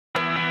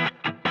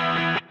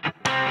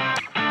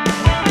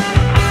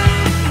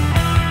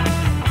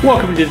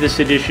Welcome to this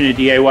edition of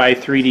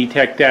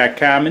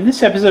DIY3DTech.com. In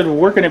this episode,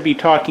 we're going to be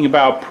talking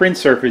about print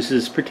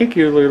surfaces,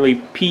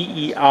 particularly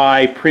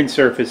PEI print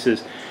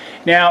surfaces.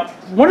 Now,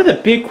 one of the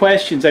big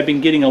questions I've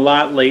been getting a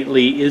lot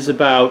lately is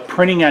about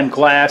printing on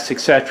glass,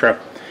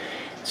 etc.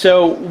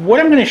 So what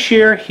I'm going to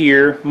share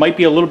here might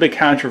be a little bit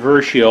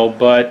controversial,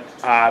 but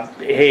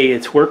hey,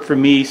 it's worked for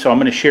me, so I'm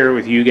going to share it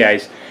with you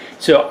guys.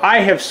 So I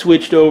have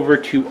switched over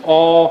to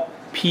all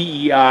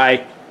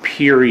PEI,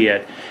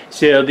 period.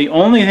 So the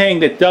only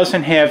thing that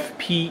doesn't have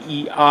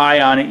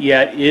PEI on it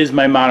yet is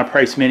my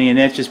Monoprice Mini, and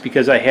that's just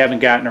because I haven't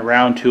gotten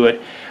around to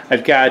it.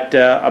 I've got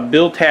a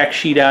build tack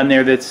sheet on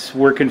there that's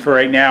working for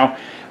right now,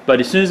 but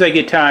as soon as I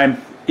get time,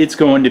 it's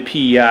going to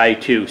PEI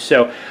too.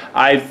 So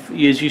as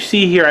you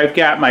see here, I've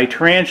got my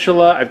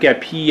Tarantula, I've got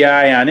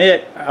PEI on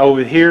it.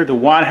 Over here, the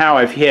Wanhao,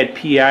 I've had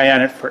PEI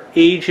on it for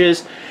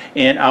ages,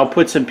 and I'll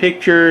put some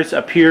pictures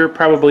up here,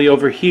 probably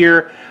over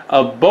here,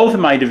 of both of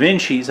my Da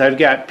Vinci's. I've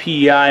got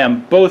PEI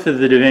on both of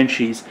the Da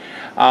Vinci's.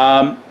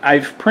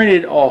 I've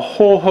printed a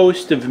whole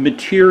host of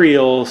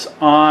materials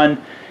on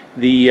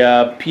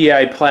the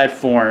PEI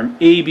platform: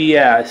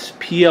 ABS,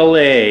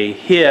 PLA,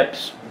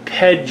 HIPS,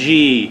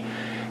 PEG,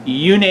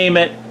 you name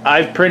it,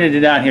 I've printed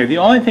it on here. The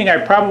only thing I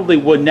probably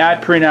would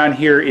not print on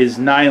here is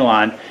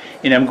nylon,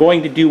 and I'm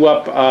going to do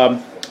up,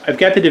 I've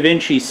got the Da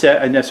Vinci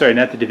set, no, sorry,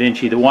 not the Da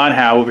Vinci, the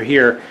Wanhao over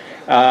here,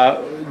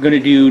 going to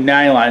do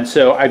nylon.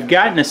 So I've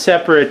gotten a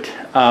separate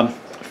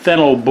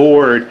fennel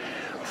board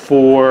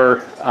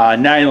for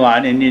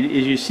nylon, and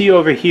as you see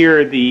over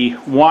here, the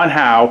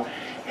Wanhao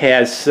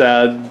has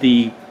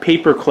the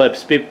paper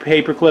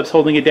clips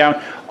holding it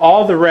down.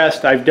 All the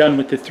rest I've done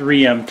with the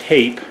 3M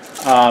tape.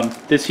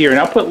 This here, and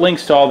I'll put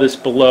links to all this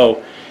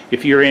below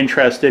if you're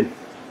interested.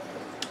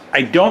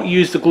 I don't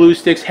use the glue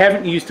sticks,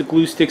 haven't used the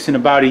glue sticks in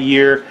about a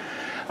year.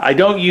 I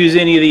don't use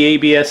any of the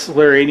ABS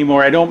slurry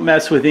anymore. I don't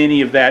mess with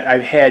any of that.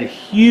 I've had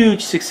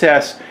huge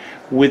success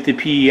with the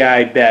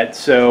PEI bed.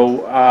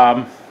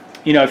 So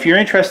you know, if you're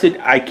interested,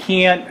 I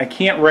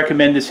can't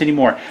recommend this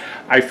anymore.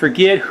 I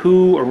forget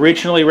who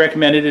originally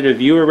recommended it. A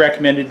viewer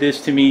recommended this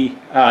to me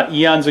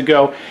eons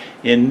ago,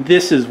 and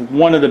this is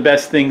one of the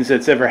best things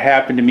that's ever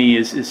happened to me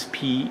is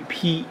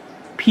PEI.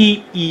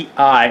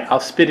 I'll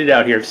spit it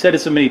out here. I've said it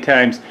so many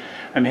times,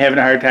 I'm having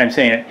a hard time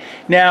saying it.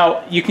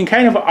 Now, you can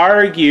kind of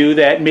argue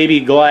that maybe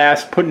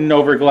glass, putting it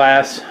over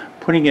glass,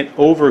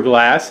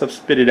 I'll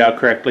spit it out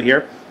correctly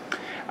here,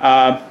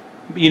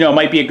 you know,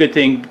 might be a good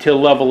thing to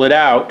level it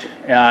out,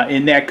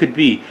 and that could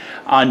be.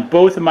 On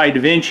both of my Da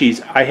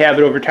Vinci's, I have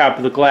it over top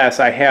of the glass.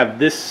 I have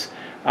this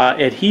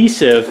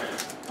adhesive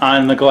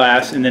on the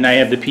glass, and then I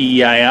have the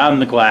PEI on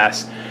the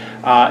glass,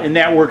 and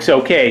that works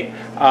okay.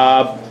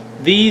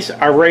 These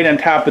are right on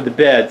top of the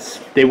beds.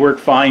 They work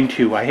fine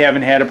too. I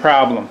haven't had a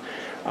problem.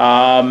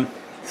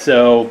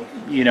 So,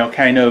 you know,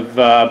 kind of,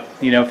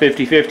 you know,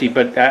 50-50,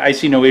 but I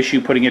see no issue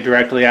putting it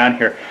directly on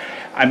here.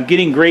 I'm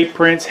getting great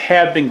prints,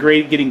 have been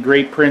getting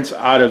great prints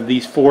out of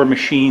these 4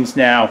 machines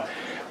now,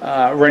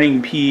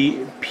 running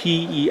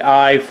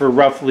PEI for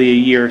roughly a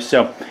year.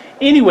 So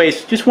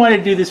anyways, just wanted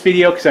to do this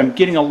video because I'm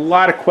getting a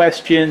lot of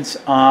questions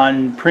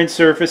on print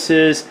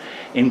surfaces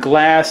and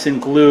glass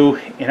and glue,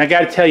 and I got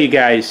to tell you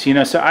guys, you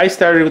know, so I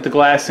started with the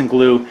glass and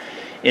glue,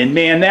 and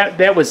man,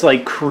 that was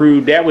like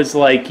crude. That was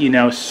like, you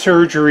know,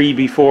 surgery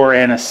before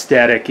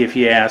anesthetic, if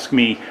you ask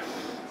me.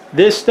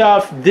 This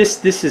stuff,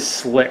 this is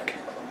slick.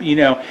 You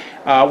know,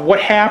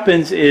 what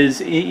happens is,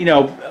 you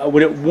know,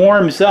 when it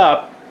warms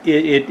up,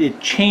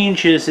 it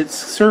changes its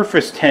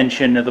surface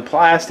tension of the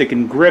plastic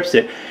and grips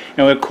it. You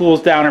know, it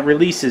cools down, it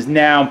releases.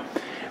 Now,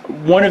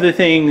 one of the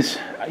things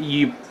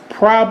you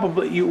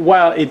probably,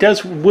 while it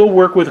will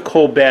work with a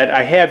cold bed,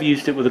 I have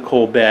used it with a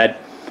cold bed,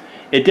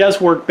 it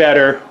does work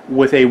better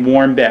with a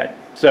warm bed.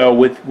 So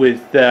with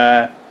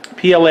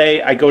PLA,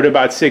 I go to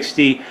about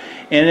 60,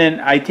 and then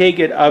I take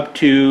it up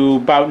to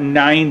about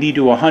 90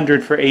 to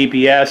 100 for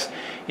ABS,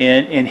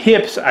 and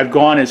HIPS, I've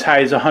gone as high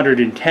as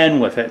 110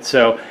 with it.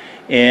 So,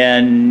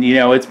 and you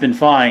know, it's been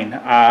fine.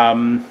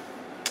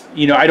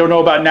 You know, I don't know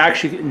about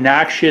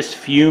noxious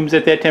fumes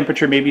at that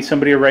temperature. Maybe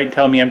somebody will write and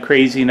tell me I'm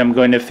crazy and I'm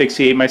going to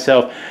asphyxiate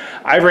myself.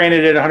 I've ran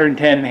it at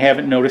 110 and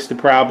haven't noticed a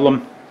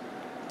problem.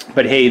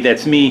 But hey,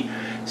 that's me.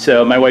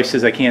 So my wife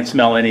says I can't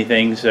smell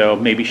anything, so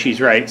maybe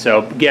she's right.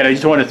 So again, I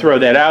just want to throw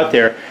that out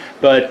there.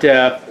 But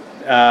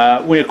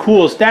when it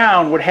cools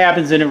down, what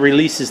happens is it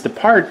releases the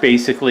part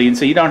basically, and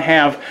so you don't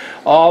have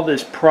all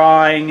this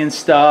prying and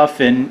stuff.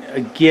 And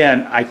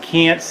again, I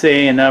can't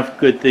say enough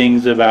good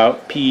things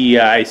about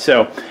PEI.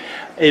 So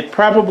it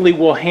probably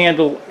will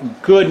handle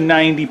good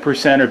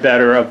 90% or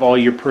better of all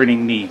your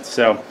printing needs.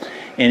 So,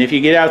 and if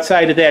you get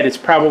outside of that, it's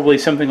probably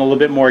something a little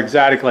bit more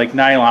exotic like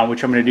nylon,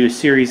 which I'm going to do a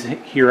series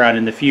here on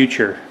in the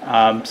future.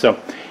 So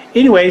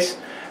anyways,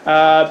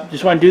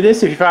 just want to do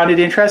this. If you found it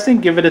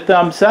interesting, give it a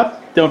thumbs up.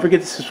 Don't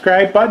forget the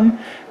subscribe button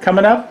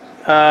coming up.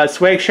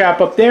 Swag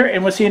shop up there,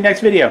 and we'll see you in the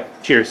next video.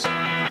 Cheers.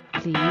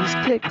 Please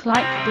click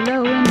like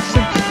below and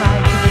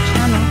subscribe to the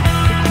channel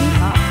to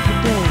keep up to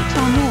date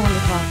on all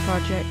of our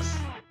projects.